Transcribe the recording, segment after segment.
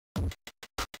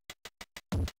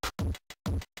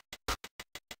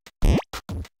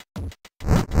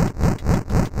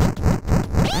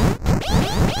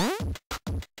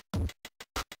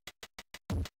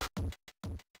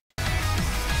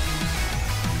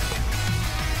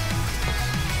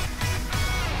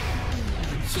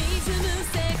Hey,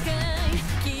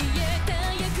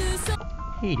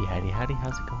 howdy,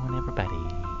 how's it going, everybody?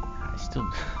 I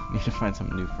still need to find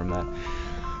something new from that.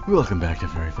 Welcome back to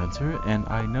Fairy Fencer, and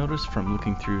I noticed from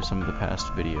looking through some of the past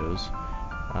videos,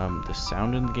 the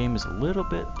sound in the game is a little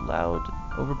bit loud,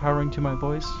 overpowering to my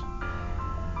voice.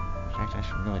 In fact, I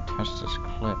should really test this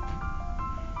clip.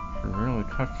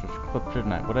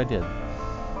 Didn't I? What I did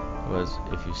was,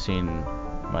 if you've seen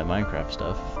my Minecraft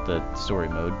stuff, the story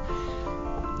mode,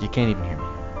 you can't even hear me.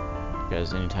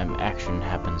 Because anytime action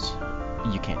happens,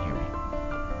 you can't hear me.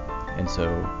 And so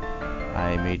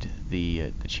I made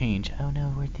the change. Oh no,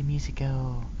 where'd the music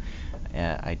go?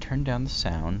 I turned down the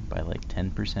sound by like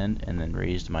 10% and then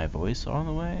raised my voice all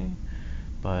the way.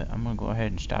 But I'm gonna go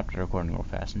ahead and stop the recording real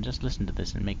fast and just listen to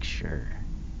this and make sure.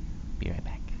 Be right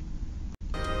back.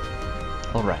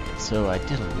 Alright, so I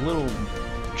did a little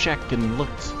check and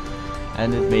looked,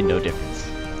 and it made no difference.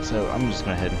 So I'm just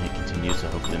gonna go ahead and hit continue to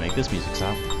hopefully make this music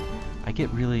stop. I get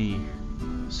really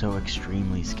so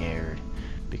extremely scared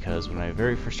because when I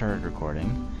very first started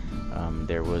recording,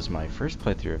 there was my first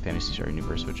playthrough of Phantasy Star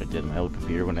Universe, which I did on my old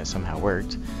computer when it somehow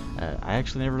worked. I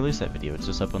actually never released that video. It's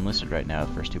just up unlisted right now,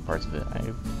 the first two parts of it. I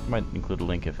might include a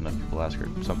link if enough people ask or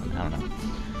something, I don't know.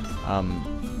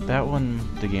 That one,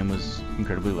 the game was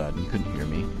incredibly loud and you couldn't hear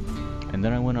me. And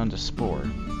then I went on to Spore,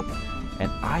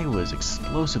 and I was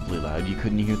explosively loud. You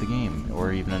couldn't hear the game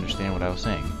or even understand what I was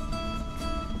saying.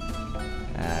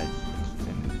 And,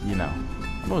 you know,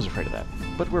 I'm always afraid of that.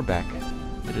 But we're back.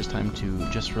 It is time to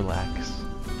just relax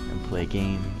and play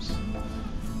games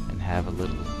and have a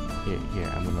little... Here,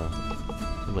 I'm gonna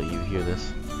let you hear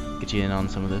this. Get you in on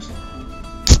some of this.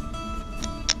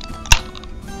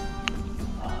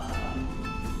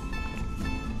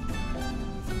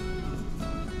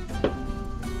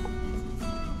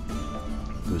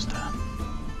 Gusta.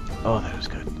 Oh, that was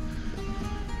good.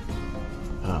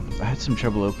 I had some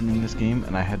trouble opening this game,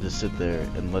 and I had to sit there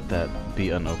and let that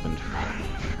be unopened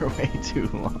for way too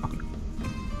long.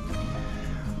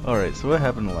 Alright, so what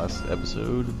happened in the last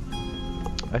episode?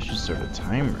 I should start a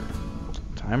timer.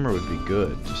 Timer would be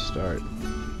good to start.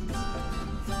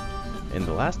 In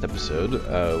the last episode,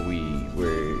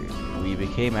 we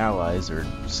became allies or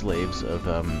slaves of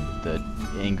the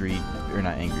angry, or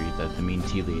not angry, the mean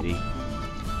tea lady,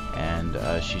 and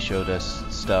she showed us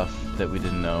stuff that we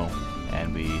didn't know.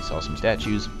 And we saw some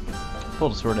statues,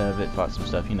 pulled a sword out of it, fought some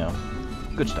stuff, you know.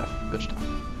 Good stuff, good stuff.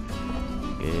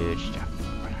 Good stuff.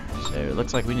 So it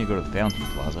looks like we need to go to the Fountain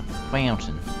Plaza.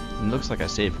 Fountain. And it looks like I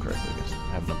saved correctly, because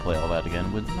having to play all that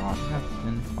again would not have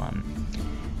been fun.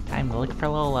 Time to look for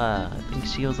Lola. I think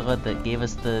she was the one that gave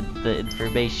us the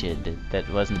information that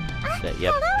wasn't that,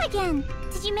 yep. Hello again.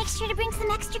 Did you make sure to bring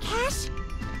some extra cash?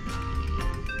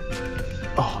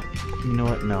 Oh, you know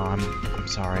what? No, I'm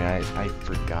sorry. I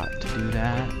forgot to do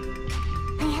that.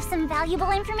 I have some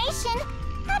valuable information.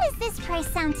 How does this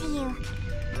price sound to you?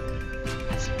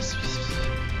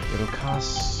 It'll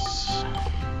cost...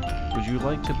 Would you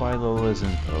like to buy Lola's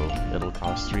info? It'll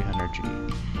cost 300G.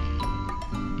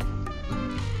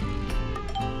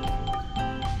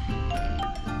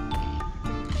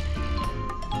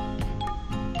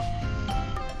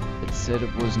 It said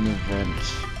it was an event,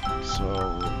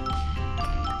 so...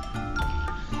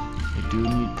 I do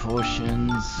need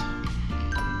potions.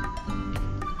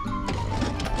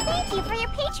 Thank you for your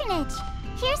patronage.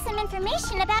 Here's some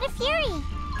information about a Fury.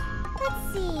 Let's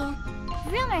see.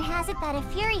 Rumor has it that a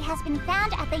Fury has been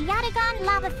found at the Yatagon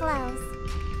lava flows.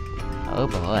 Oh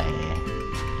boy.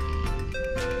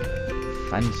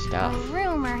 Fun stuff. A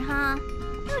rumor, huh?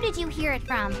 Who did you hear it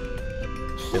from?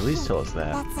 At least tell us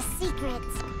that. That's a secret.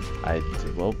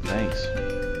 Well, thanks.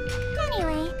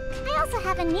 Anyway, I also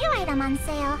have a new item on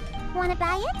sale. Wanna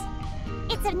buy it?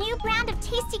 It's a new brand of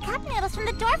tasty cup noodles from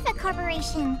the Dorfa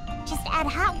Corporation. Just add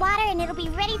hot water and it'll be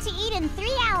ready to eat in 3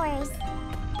 hours.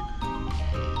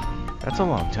 That's a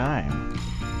long time.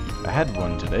 I had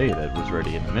one today that was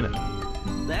ready in a minute.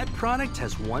 That product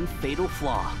has one fatal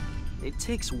flaw. It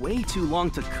takes way too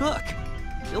long to cook.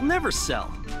 It'll never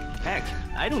sell. Heck,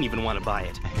 I don't even want to buy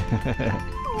it.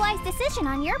 Wise decision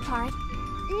on your part.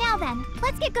 Now then,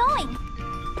 let's get going.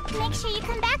 Make sure you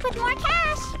come back with more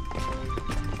cash.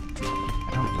 I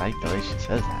don't like the way she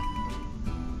says that.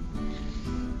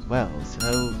 Well,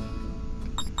 so...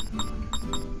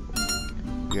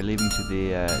 You're leaving to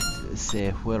the,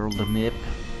 say, world map.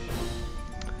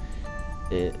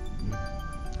 Oh,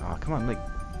 come on, like...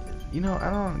 You know, I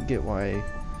don't get why...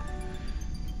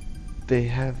 They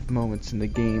have moments in the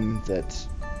game that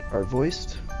are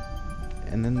voiced,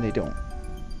 and then they don't.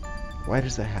 Why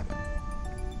does that happen?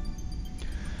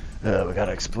 We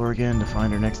gotta explore again to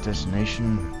find our next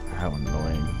destination. How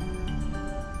annoying.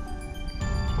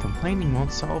 Complaining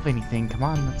won't solve anything. Come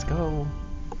on, let's go.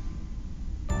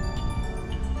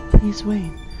 Please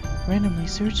wait. Randomly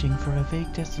searching for a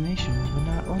vague destination will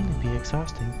not only be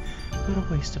exhausting, but a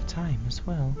waste of time as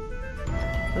well.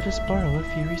 Let us borrow a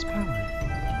Fury's power.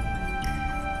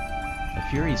 A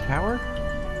Fury's power?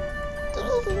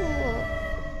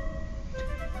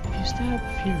 If you stab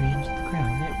Fury into the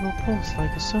ground, it will pulse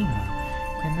like a sonar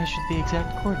and measure the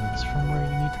exact coordinates from where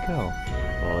you need to go.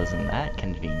 Well, isn't that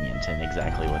convenient and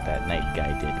exactly what that knight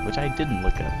guy did, which I didn't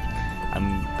look up.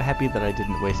 I'm happy that I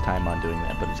didn't waste time on doing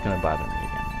that, but it's gonna bother me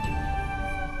again.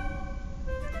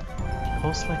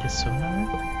 Pulse like a sonar?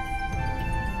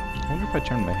 I wonder if I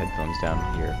turn my headphones down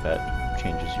here, if that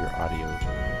changes your audio.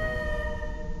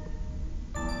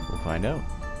 We'll find out.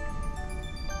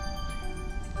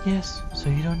 Yes, so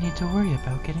you don't need to worry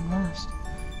about getting lost.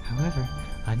 However,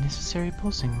 unnecessary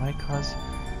pulsing might cause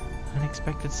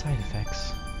unexpected side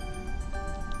effects.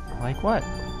 Like what?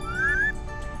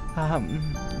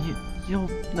 You'll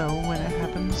know when it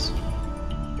happens.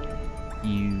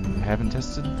 You haven't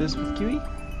tested this with Kiwi?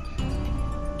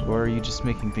 Or are you just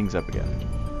making things up again?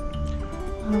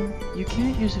 You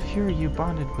can't use a Fury you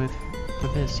bonded with for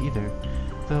this either,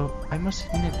 though I must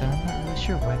admit that I'm not really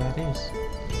sure why that is.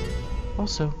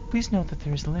 Also, please note that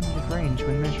there is a limited range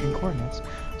when measuring coordinates,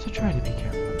 so try to be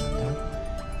careful about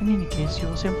that. In any case, you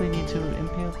will simply need to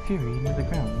impale the Fury into the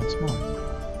ground once more.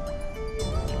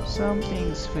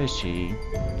 Something's fishy.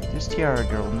 This Tiara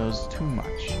girl knows too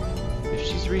much. If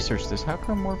she's researched this, how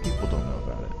come more people don't know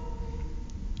about it?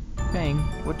 Bang,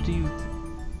 what do you...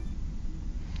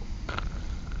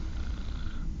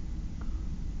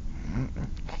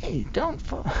 Hey, don't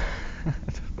fall...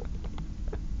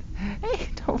 Hey,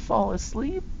 don't fall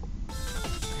asleep.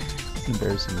 It's an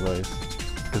embarrassing voice,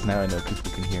 because now I know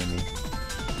people can hear me.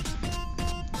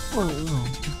 Whoa.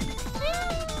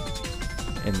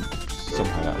 And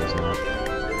somehow that was not.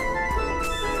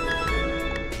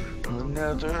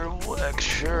 Another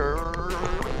lecture.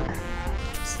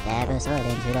 Stab a sword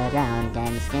into the ground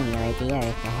and stimulate the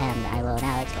earth. Ahem, I will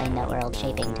now explain the world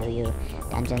shaping to you.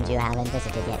 Dungeons you haven't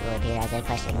visited yet will appear as a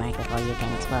question mark before you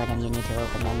can explore them. You need to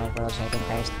open them with world shaping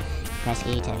first. Press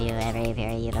E to view every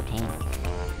Fury you've obtained.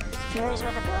 Furies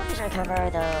with abilities recover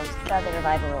those of the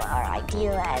revival are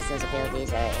ideal, as those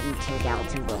abilities are integral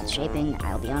to world shaping.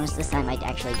 I'll be honest, this time I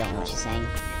actually don't know what she's saying.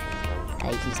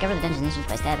 You can discover the dungeon issues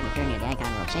by stabbing a Fury near the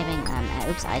icon world shaping.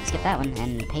 Oops, I skipped that one.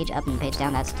 And page up and page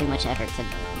down, that's too much effort to...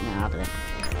 No, I'll do it.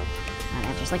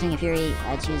 After selecting a Fury,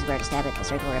 choose where to stab it. The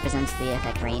circle represents the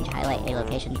effect range. Highlight a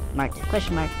location marked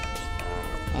question mark,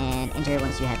 and enter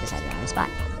once you have decided on the spot.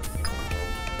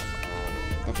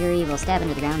 The Fury will stab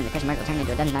into the ground, and the question mark will turn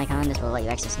into a dungeon icon. This will let you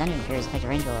access the dungeon. The Fury's effective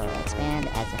range will expand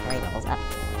as the Fury levels up.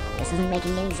 This isn't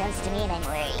making any sense to me, and I'm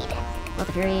worried. Both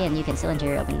the Fury and you can still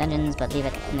enter open dungeons, but leave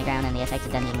it in the ground, and the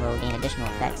affected dungeon will gain additional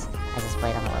effects, as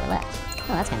displayed on the lower left.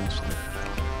 Oh, that's kind of interesting.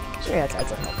 Sure, it's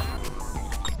exit hook.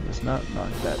 Let's not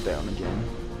knock that down again.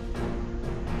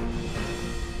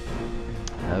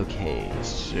 Okay,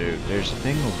 so there's a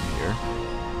thing over here.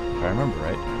 If I remember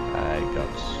right, I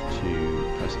got to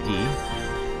press E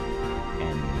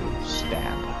and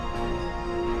stab.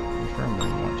 I'm firmly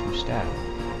want to stab.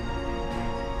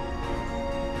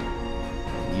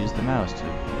 Use the mouse to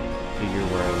figure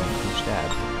where I want to stab,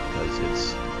 because it's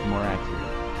more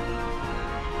accurate.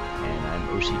 And I'm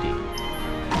OCD.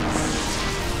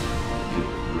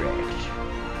 Correct.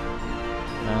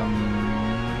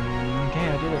 Okay,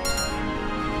 I did it.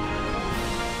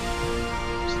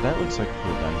 So that looks like a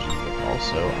cool dungeon, but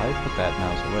also, I put that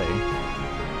mouse away.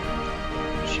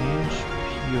 Change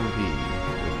POV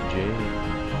with J.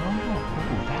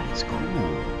 Oh, that is cool.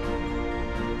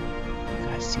 You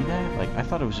guys see that? Like, I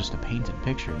thought it was just a painted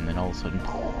picture, and then all of a sudden,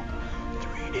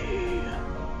 3D.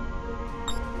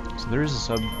 So there is a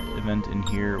sub-event in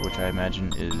here, which I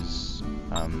imagine is,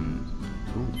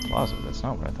 ooh, Plaza. That's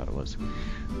not what I thought it was.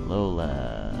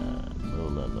 Lola.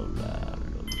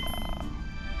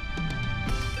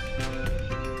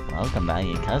 Welcome,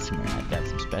 valued customer. I've got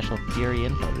some special Fury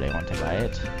info today. Want to buy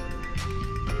it?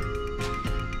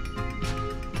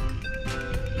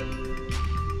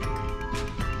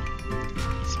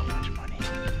 So much money.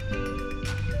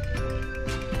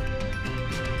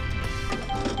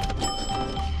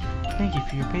 Thank you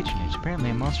for your patronage. Apparently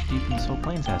a monster deep in the Soul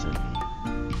Plains has it.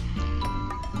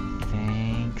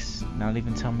 Thanks. Not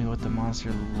even tell me what the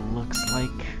monster looks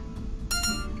like.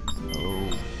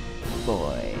 Oh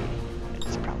boy.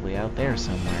 It's probably out there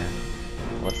somewhere.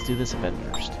 Let's do this event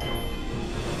first.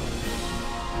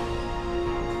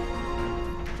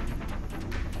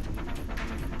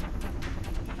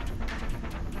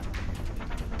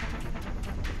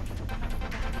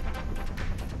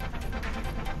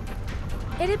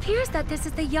 It appears that this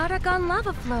is the Yaragon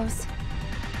lava flows.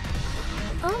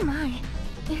 Oh my.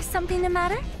 Is something the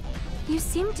matter? You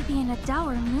seem to be in a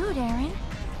dour mood, Aaron.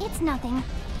 It's nothing.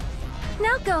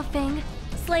 Now go, Fang.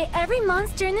 Slay every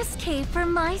monster in this cave for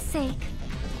my sake.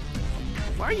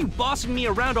 Why are you bossing me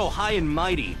around all high and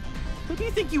mighty? Who do you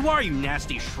think you are, you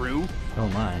nasty shrew? Oh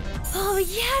my. Oh,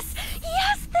 yes!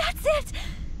 Yes, that's it!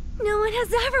 No one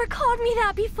has ever called me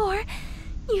that before.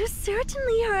 You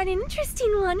certainly are an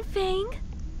interesting one, Fang.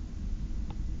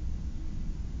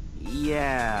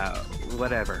 Yeah,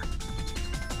 whatever.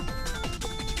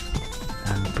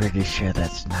 I'm pretty sure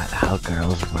that's not how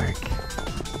girls work.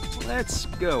 Let's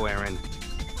go, Aaron.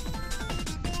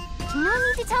 No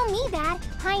need to tell me that.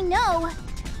 I know.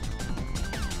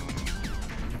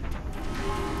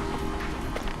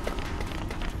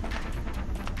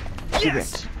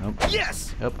 Yes! Nope.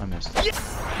 Yes! Nope, I missed.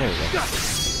 Yes! There we go. Got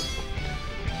it.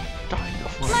 Dying to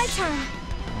flush. My turn.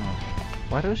 Oh.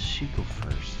 Why does she go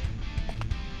first?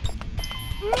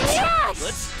 Yes!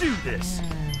 Let's do this.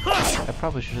 I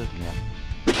probably should have, yeah.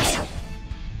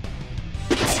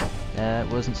 That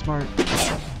wasn't smart.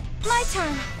 My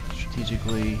turn.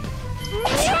 Strategically,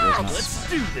 Yes! that was not Let's smart.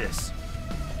 do this.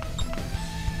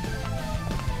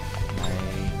 There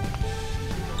we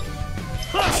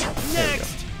go.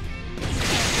 Next.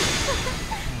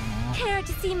 Care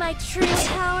to see my true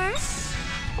power?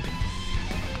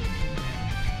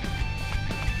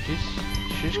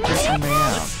 She's creeping me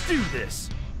out. Let's do this.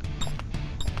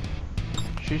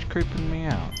 She's creeping me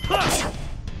out.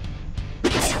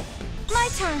 My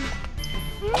turn.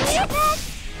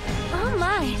 Yes! Oh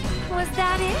my, was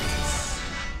that it?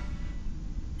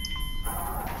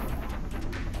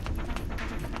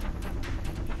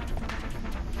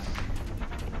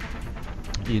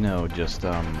 You know, just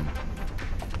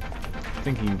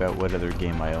thinking about what other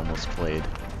game I almost played.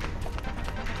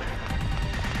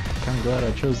 Kinda glad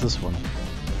I chose this one,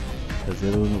 because the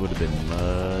other one would have been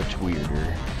much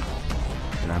weirder,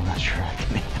 and I'm not sure I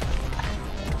can handle that.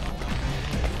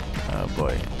 Oh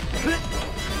boy.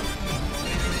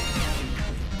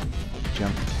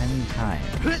 Jump 10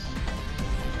 times.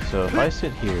 So if I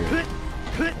sit here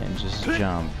and just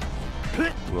jump,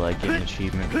 will I get an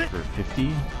achievement for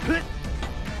 50?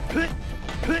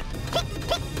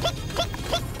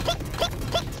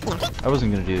 I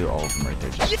wasn't gonna do all of them right there,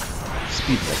 just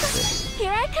speed text it.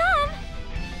 Here I come.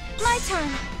 My turn.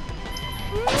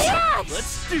 Yes!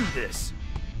 Let's do this.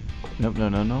 Nope, no,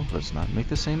 no, no, let's not make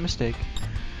the same mistake.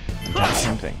 I'm doing the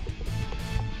same thing.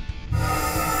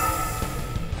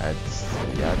 That's,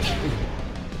 yeah, it's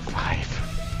 5.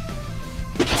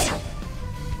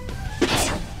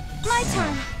 My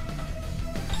turn.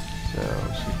 So,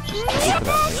 just go for that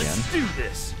one Let's again. do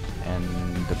this. And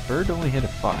the bird only hit a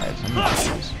 5, so I'm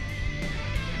gonna lose.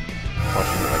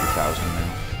 Watching it like 1,000 now.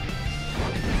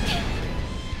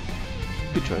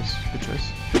 Good choice, good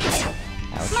choice.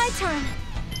 Ouch. My turn.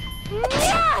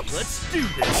 Yes! Let's do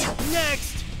this.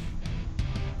 Next.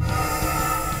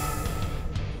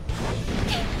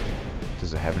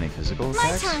 Does it have any physical My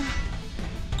attacks? turn.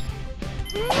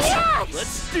 Yes!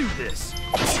 Let's do this.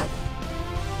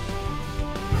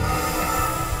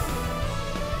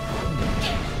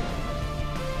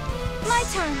 My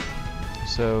turn.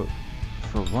 So,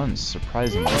 for once,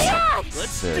 surprisingly, Yes!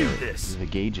 Let's do the, this. the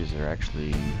gauges are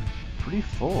actually pretty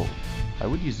full. I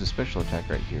would use the special attack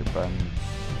right here, but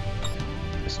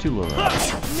it's too low.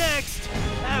 Right? Next.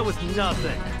 That was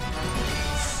nothing.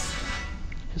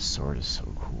 His sword is so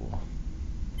cool.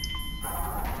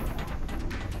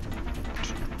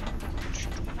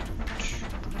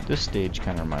 This stage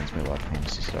kind of reminds me a lot of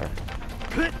Phantasy Star.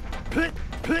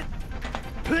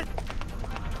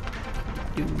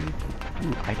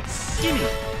 Ooh, I Gimme.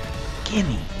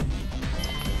 gimme.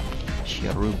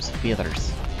 Cherub's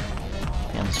feathers.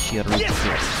 And Cherub's Yes!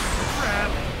 feathers.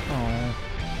 Crap. Oh,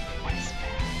 what is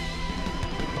that?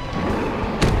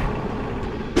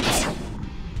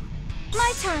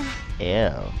 My turn.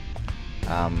 Ew.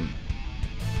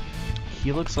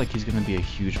 He looks like he's gonna be a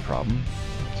huge problem.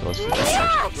 So let's do that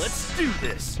Yes! Let's do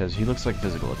this. because he looks like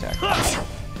physical attack.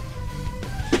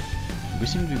 We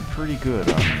seem to be pretty good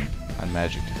on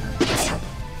magic defense.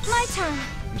 My turn.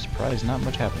 I'm surprised not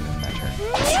much happened in that turn.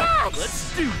 Yes!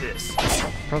 Let's do this.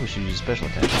 Probably should use special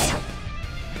attack.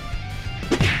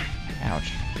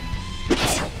 Ouch.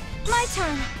 My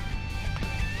turn.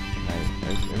 I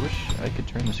wish I could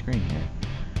turn the screen here.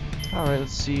 All right,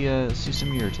 let's see some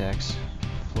of your attacks.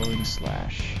 Flowing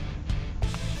slash.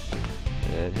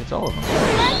 It hits all of them.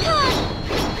 My turn.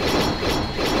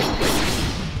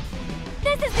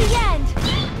 This is the end.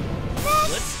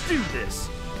 Let's do this.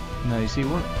 No, you see,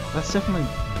 that's definitely,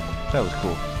 that was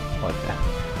cool. I like that.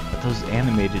 But those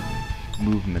animated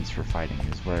movements for fighting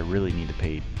is what I really need to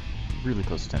pay really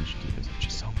close attention to because it's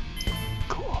just so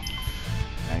cool.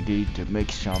 I need to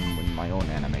make some with my own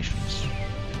animations.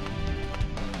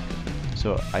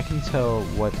 So I can tell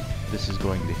what this is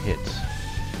going to hit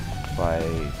by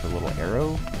the little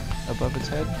arrow above its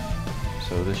head.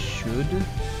 So this should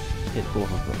hit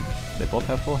both of them. They both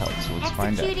have full health, so let's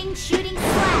find out. Executing shooting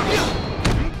slash.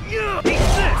 Eat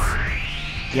this!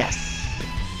 Yes!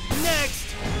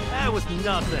 Next! That was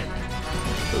nothing.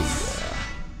 Oh, yeah.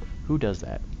 Who does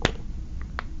that?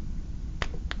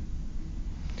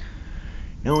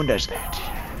 No one does that.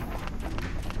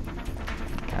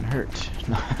 Can't hurt.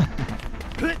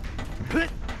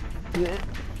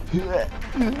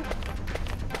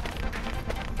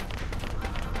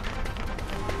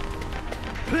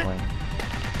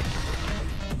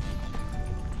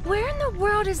 Where in the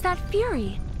world is that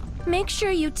Fury? Make sure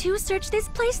you two search this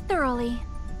place thoroughly.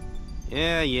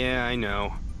 Yeah, I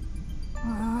know.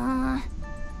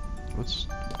 What's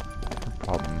the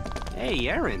problem? Hey,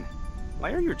 Aaron.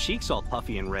 Why are your cheeks all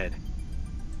puffy and red?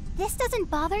 This doesn't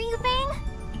bother you, Vang?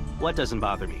 What doesn't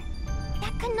bother me?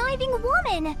 That conniving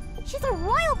woman! She's a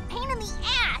royal pain in the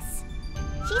ass!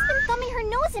 She's been thumbing her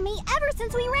nose at me ever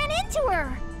since we ran into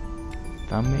her!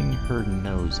 Thumbing her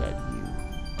nose at you.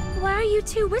 Why are you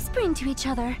two whispering to each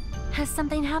other? Has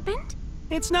something happened?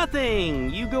 It's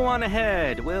nothing. You go on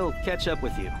ahead. We'll catch up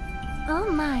with you. Oh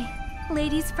my.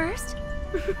 Ladies first?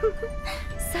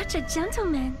 Such a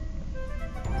gentleman.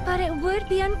 But it would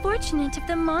be unfortunate if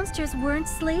the monsters weren't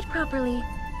slayed properly.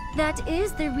 That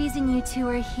is the reason you two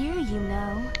are here, you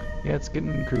know. Yeah, it's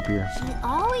getting creepier. She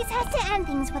always has to end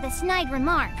things with a snide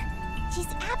remark.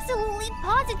 She's absolutely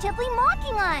positively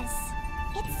mocking us.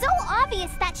 It's so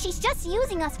obvious that she's just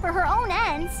using us for her own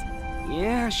ends.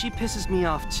 Yeah, she pisses me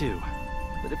off too.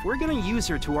 But if we're gonna use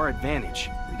her to our advantage,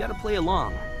 we gotta play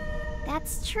along.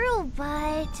 That's true,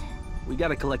 but... We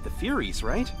gotta collect the Furies,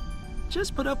 right?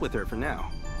 Just put up with her for now.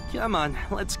 Come on,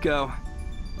 let's go.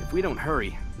 If we don't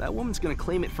hurry, that woman's gonna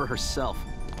claim it for herself.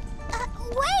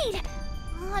 Wait!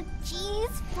 Aw,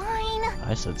 jeez, fine.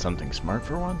 I said something smart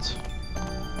for once.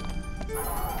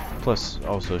 Plus,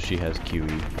 also she has QE,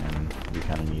 and we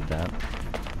kind of need that.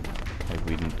 Like,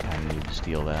 we kind of need to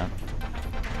steal that.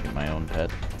 Get my own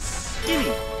pet.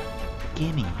 Gimme!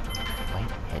 Gimme!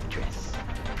 White headdress.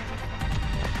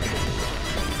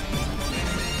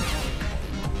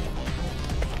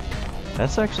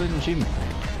 That's actually an achievement.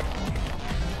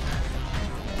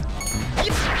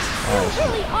 You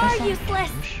really are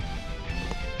useless!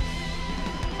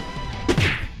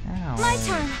 Ow. My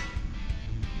turn.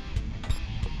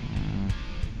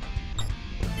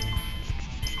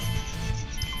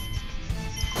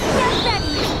 Get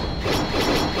ready!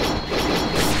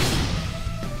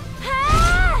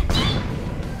 Ah!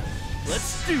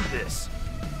 Let's do this!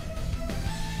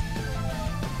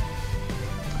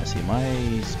 I see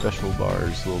my special bar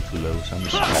is a little too low, so I'm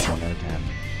just gonna try 1 at a time.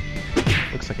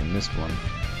 Looks like I missed one.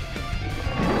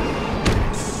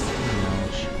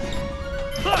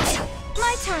 Ouch.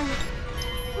 My turn.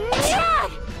 Yeah!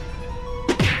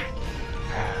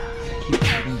 I keep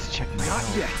having to check my Not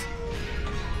health. yet!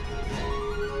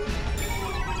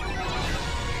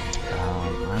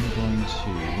 I'm going to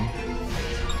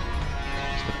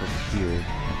step over here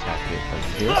and attack it like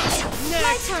this.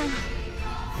 My turn.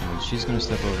 And then she's going to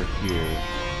step over here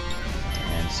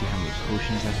and see how many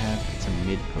potions I have. It's a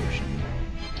mid potion.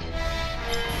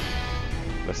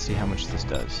 Let's see how much this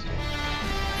does.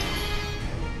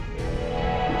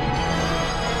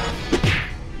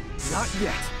 Not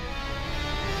yet!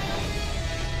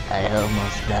 I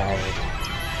almost died.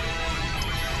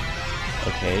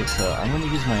 Okay, so I'm gonna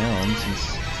use my own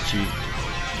since she's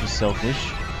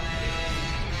selfish.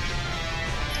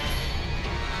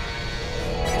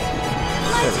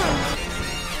 There we go.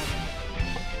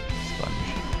 Sponge.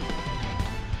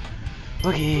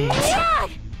 Okay. Yeah!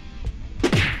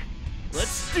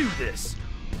 Let's do this!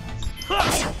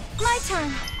 My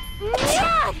turn.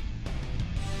 Yeah!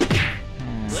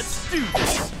 Let's do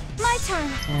this! My turn.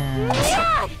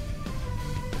 Yeah!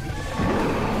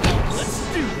 Let's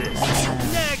do this!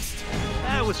 Next!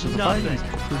 That was So the fighting nothing!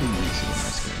 is pretty easy in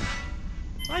this game.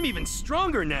 I'm even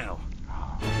stronger now!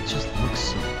 It just looks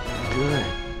so good.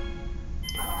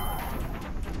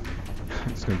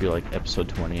 It's gonna be like episode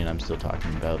 20 and I'm still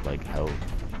talking about like how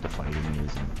the fighting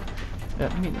is.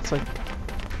 And, I mean, it's like,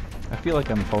 I feel like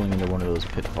I'm falling into one of those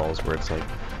pitfalls where it's like,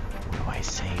 what do I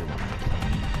say when I'm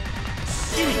playing?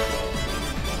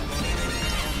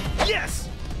 Yes!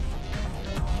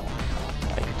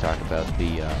 I could talk about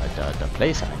the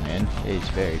place I'm in. It's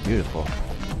very beautiful.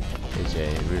 It's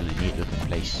a really neat looking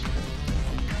place.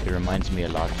 It reminds me a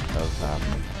lot of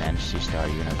Phantasy Star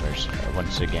Universe.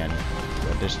 Once again,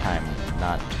 but this time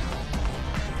not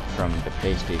from the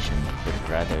PlayStation, but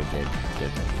rather the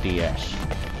DS.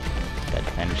 That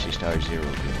Phantasy Star Zero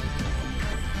game.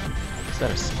 Is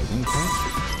that a saving point?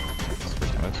 That's the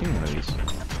first time I've seen one of these.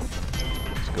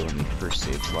 Let's go in the first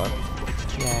save slot.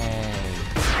 Yay!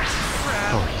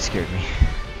 Oh, he scared me.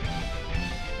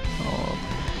 Oh,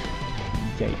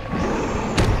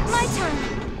 yikes. My turn.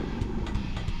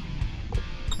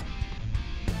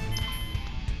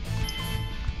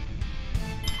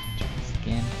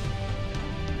 Again.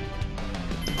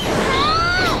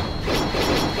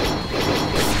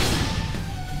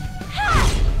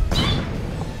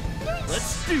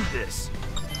 Let's do this.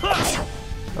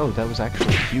 Oh, that was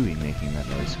actually Huey making that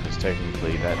noise, because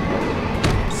technically that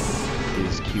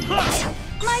is cute.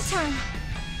 My turn.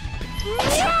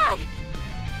 Yeah!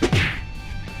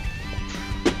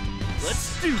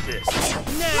 Let's do this.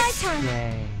 My Next. turn.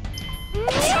 Yay.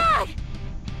 Yeah!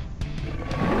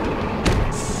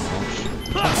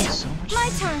 So much. My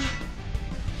turn.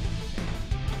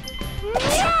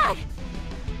 Yeah!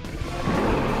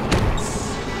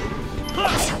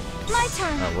 My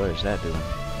turn. Oh, what is that doing?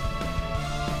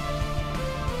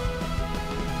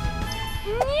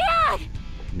 Yeah!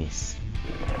 Miss.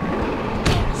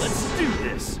 Let's do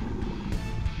this.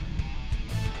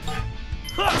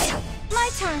 My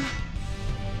turn.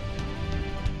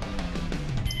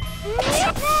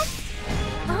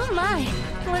 Oh my,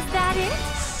 was that it?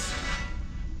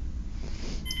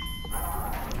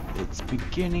 It's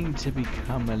beginning to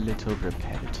become a little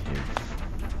repetitive.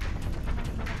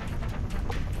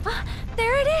 Ah,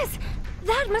 there it is!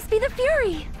 That must be the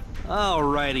Fury!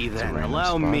 Alrighty It's a then, random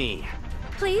allow spot. me.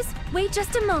 Please, wait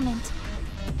just a moment.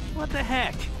 What the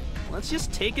heck? Let's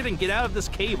just take it and get out of this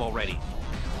cave already.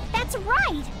 That's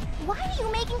right! Why are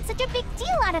you making such a big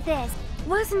deal out of this?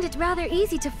 Wasn't it rather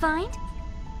easy to find?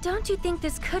 Don't you think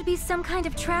this could be some kind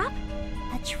of trap?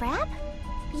 A trap?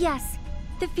 Yes.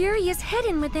 The Fury is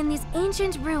hidden within these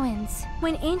ancient ruins.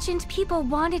 When ancient people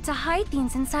wanted to hide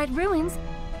things inside ruins,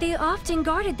 they often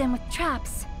guarded them with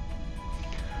traps.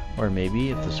 Or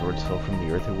maybe if the swords fell from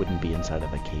the earth, it wouldn't be inside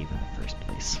of a cave in the first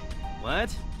place.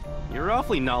 What? You're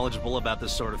awfully knowledgeable about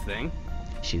this sort of thing.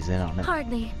 She's in on it.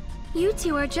 Hardly. You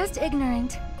two are just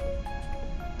ignorant.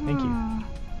 Thank you.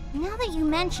 Now that you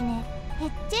mention it,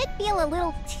 it did feel a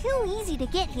little too easy to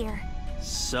get here.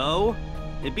 So?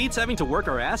 It beats having to work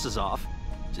our asses off.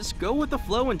 Just go with the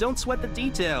flow and don't sweat the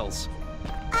details.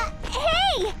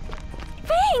 Hey!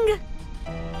 Fang!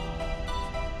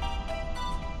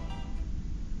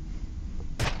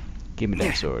 Give me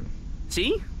that sword.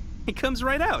 See? It comes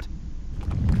right out.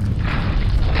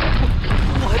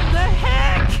 What the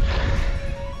heck?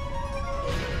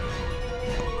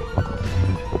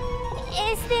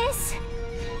 Is this...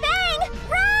 Fang!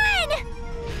 Run!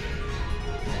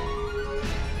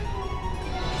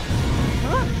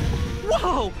 Huh?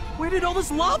 Whoa! Where did all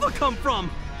this lava come from?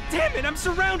 Damn it, I'm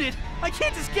surrounded! I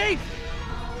can't escape!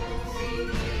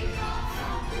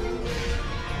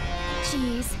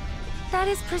 Jeez. That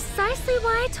is precisely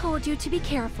why I told you to be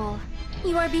careful.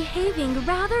 You are behaving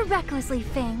rather recklessly,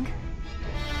 Fang.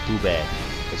 Too bad.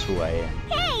 That's who I am.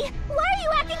 Hey! Why are you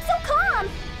acting so calm?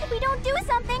 If we don't do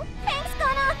something, Fang's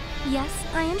gonna... Yes,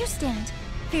 I understand.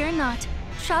 Fear not.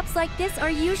 Traps like this are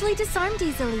usually disarmed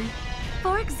easily.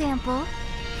 For example,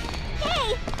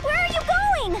 Hey! Where are you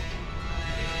going?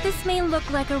 this may look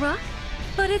like a rock,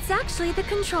 but it's actually the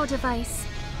control device.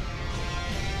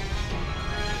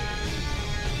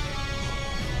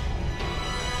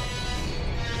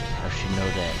 How'd she know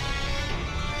that?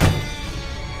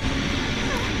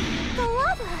 The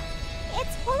lava!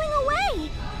 It's pulling away!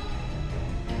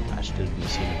 I still didn't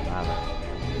see the lava.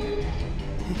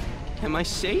 Am I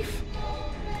safe?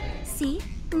 See?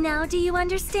 Now do you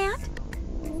understand?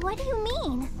 What do you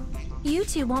mean? You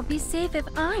two won't be safe if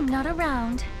I'm not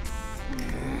around.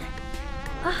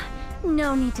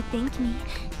 No need to thank me.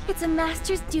 It's a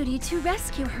master's duty to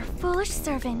rescue her foolish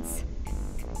servants.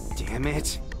 Damn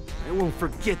it. I won't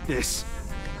forget this.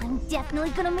 I'm definitely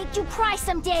gonna make you cry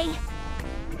someday!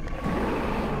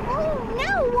 Oh,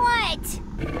 now what?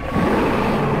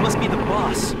 Must be the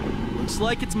boss. Looks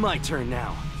like it's my turn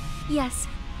now. Yes,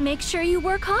 make sure you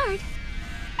work hard.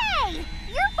 Hey!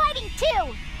 You're fighting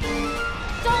too!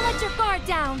 Don't let your guard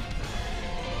down.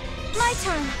 My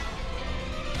turn.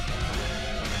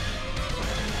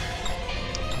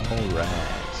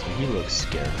 Alright, so he looks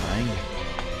scarifying.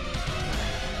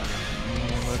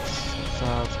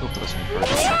 Let's go for this one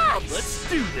first. Let's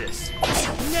do this.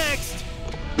 Next.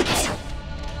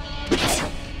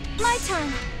 My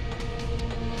turn.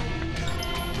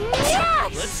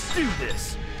 Let's do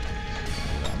this.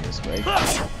 this way.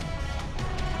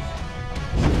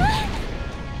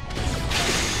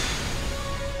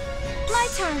 My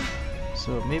turn.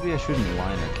 So maybe I shouldn't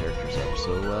line our characters up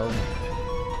so well.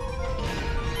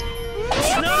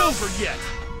 It's not over yet!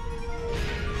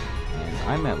 And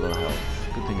I'm at low health.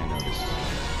 Good thing I noticed.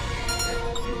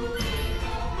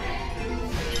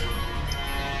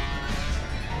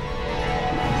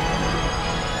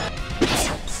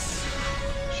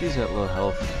 She's at low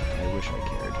health. I wish I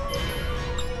cared.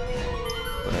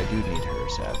 But I do need her,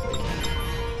 sadly.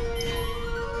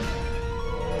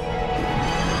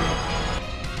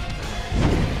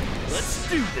 Let's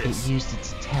do this! It used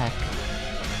its attack.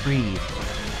 Breathe.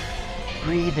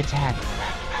 Breathe attack.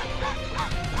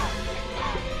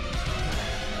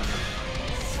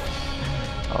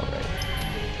 Alright.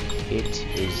 It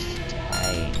is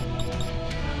time.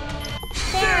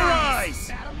 Their eyes!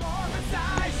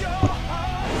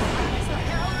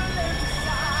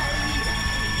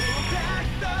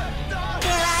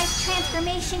 Their eyes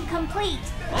transformation complete.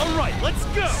 Alright, let's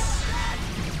go!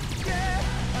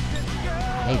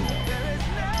 Hey there.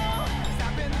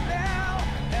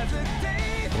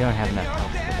 I don't have enough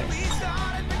health for this.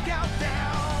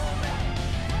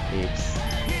 It's...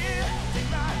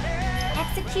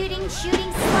 Executing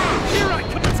shooting slash. Here I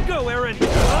come! Let's go, Aaron!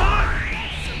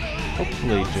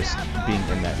 Hopefully just being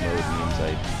in that mode means I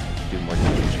do more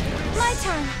damage. My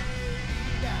turn.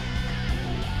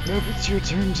 Nope, it's your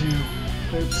turn to.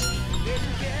 Oops.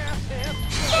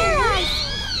 Their eyes.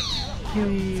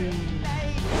 Yay.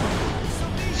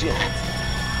 Yeah.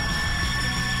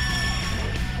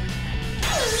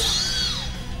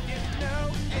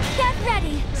 Get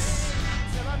ready.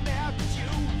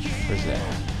 Where's that?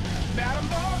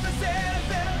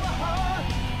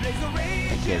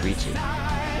 I can't reach it. I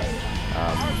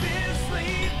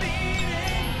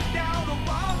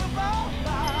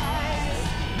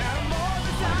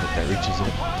hope that reaches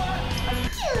it.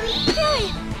 Fury,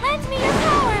 lend me your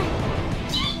power.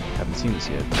 Haven't seen this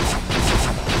yet.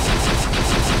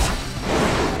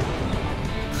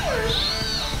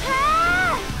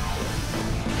 Ah!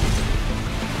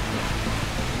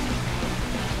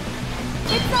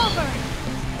 It's over.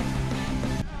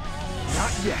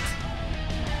 Not yet!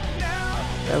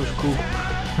 That was cool.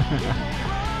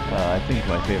 I think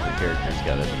my favorite character's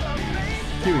gotta be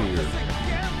Fury.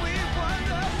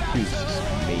 He's just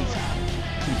amazing.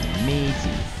 He's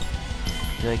amazing.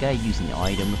 Like, I use an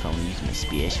item if I want to use my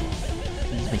special.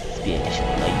 Use my special.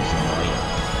 I use an item.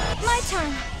 My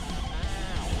turn.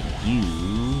 You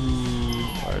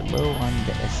are low on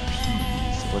the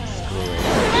SPs. Let's go right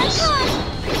Red time.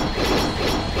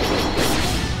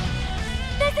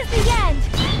 This is the end.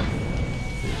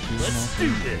 Let's do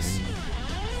this!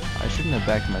 I shouldn't have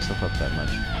backed myself up that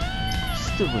much.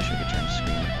 Still wish I could turn the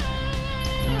screen.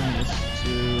 Let's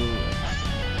do...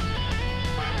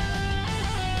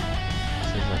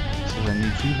 So I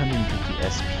need 250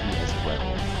 SP as well.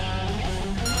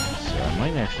 So I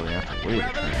might actually have to wait a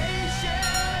turn.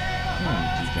 I'm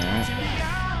gonna do that.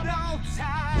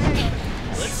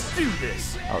 Let's do this!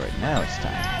 Alright, now it's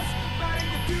time.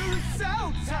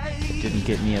 Didn't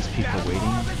get any SP for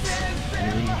waiting.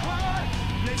 Really?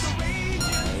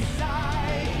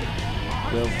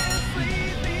 Well,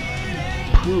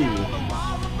 poo.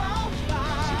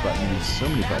 See buttons, so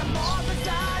many buttons.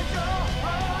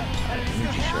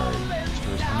 Energy shard.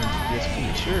 Restores 100 PSP.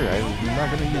 Sure, I'm not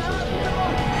gonna use those yet.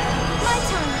 My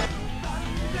turn.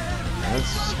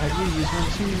 Let's have you use one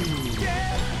too.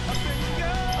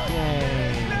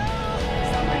 Yay.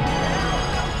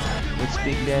 What's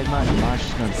Big Dad Monty? Marsh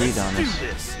is gonna breathe on us. Let's do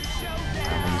this!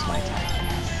 I'm gonna use my attack.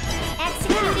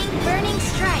 Executing burning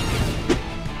strike.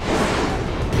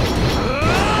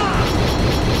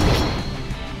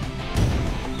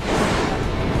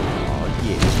 Oh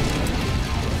yeah.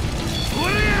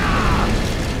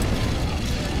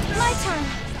 My turn.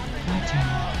 My turn.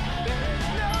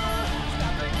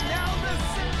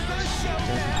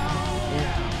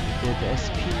 Did the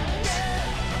SP.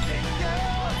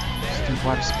 Just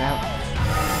water spout.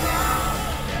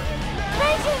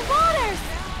 Raging waters.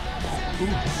 Ooh,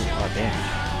 that's a lot of damage.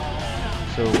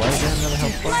 So why is that another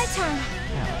health bar? My turn.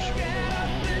 Ouch.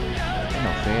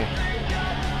 Not fair.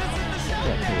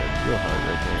 That hit real hard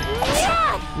right there.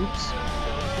 Yeah! Oops.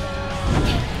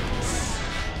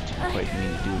 Didn't quite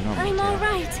mean to do a normal I'm attack. all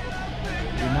right.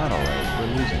 You're not alright.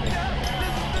 We're losing it.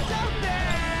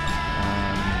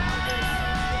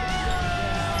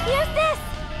 Use this.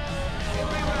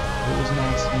 It was an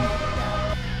accident.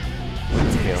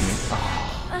 Wouldn't kill me.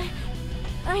 Oh,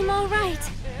 I'm all right.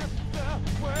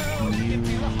 can you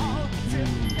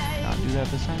not do that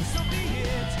this time?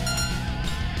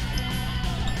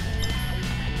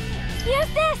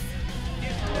 Use this.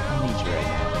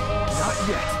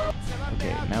 yet.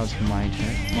 Okay, now it's my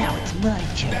turn. Now it's my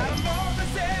turn.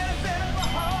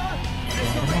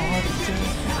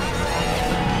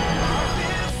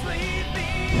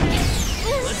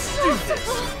 Let's do this.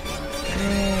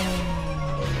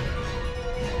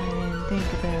 Think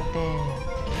about that.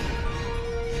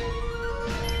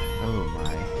 Oh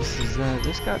my,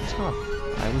 this got tough.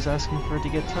 I was asking for it to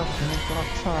get tough, and it got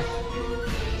tough.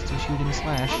 Still shooting and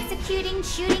slash. Executing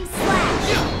shooting slash.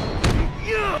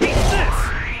 Eat this.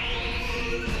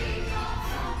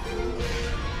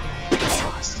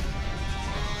 Lost.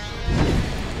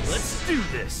 Let's do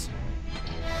this.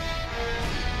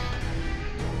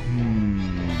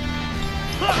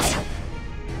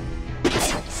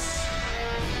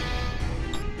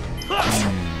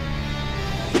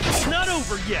 It's not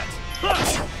over yet.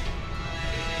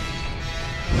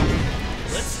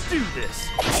 Let's do this.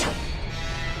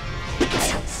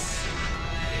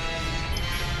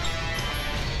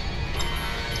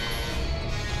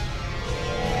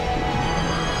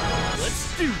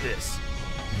 Let's do this.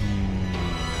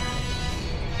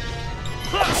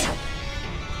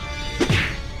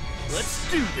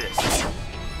 Let's do this.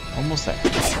 Almost there.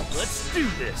 Let's do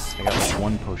this. I got like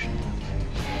one potion left.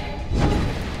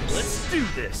 Let's do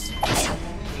this.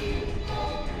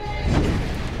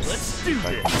 Let's do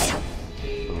this.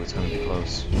 Oh, it's gonna be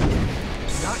close.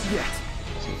 Not yet.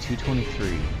 So 223.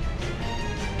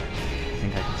 I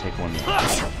think I can take one more.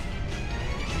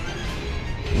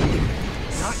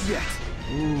 Not yet.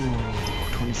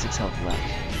 Ooh, 26 health left.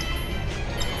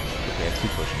 Okay, I have 2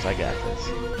 potions. I got this.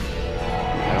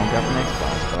 I don't got the next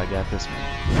boss, but I got this one.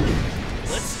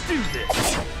 Let's do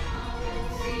this.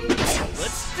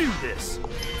 Let's do this. Do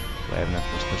I have enough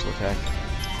for special attack?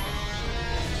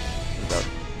 Without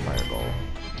fireball.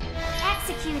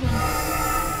 Executing.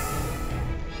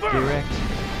 Direct.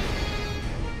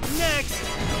 Next.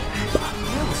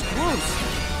 That was close.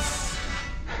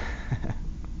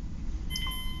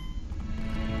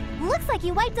 Looks like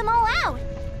you wiped them all out.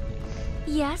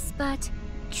 Yes, but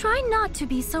try not to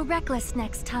be so reckless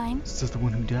next time. This is the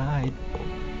one who died.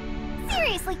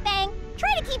 Seriously, Fang,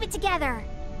 try to keep it together.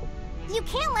 You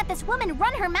can't let this woman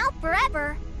run her mouth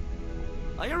forever.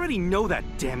 I already know that,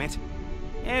 damn it.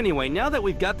 Anyway, now that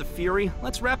we've got the Fury,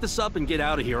 let's wrap this up and get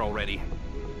out of here already.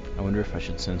 I wonder if I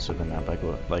should censor them out by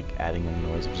like adding in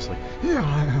noise. I'm just like,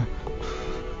 yeah.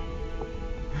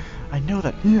 I know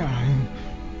that. Yeah.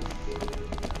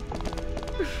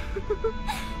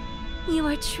 You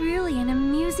are truly an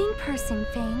amusing person,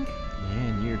 Fang.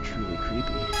 Man, you're truly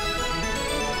creepy.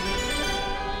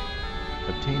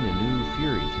 Obtain a new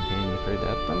Fury containing the Fairy.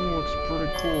 That thing looks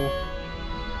pretty cool.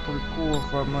 Pretty cool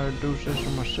if I might do this for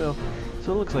myself.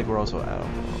 So it looks like we're also out.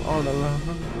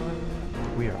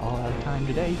 We are all out of time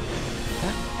today.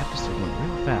 That episode went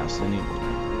real fast, and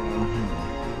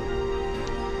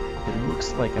it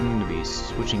looks like I'm going to be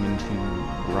switching into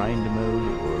grind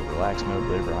mode or relax mode,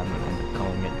 whatever I'm going to end up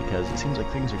calling it, because it seems like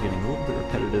things are getting a little bit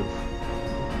repetitive,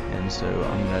 and so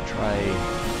I'm going to try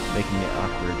making it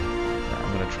awkward.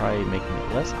 I'm going to try making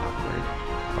it less awkward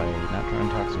by not trying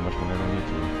to talk so much when I don't need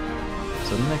to.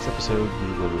 So in the next episode, we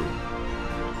will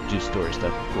do story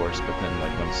stuff, of course, but then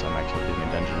like once I'm actually doing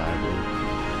a dungeon, I will...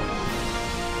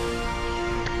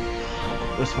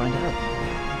 Let's find out.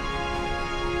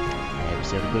 Have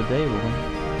yourself a good day, everyone.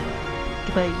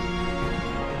 Goodbye.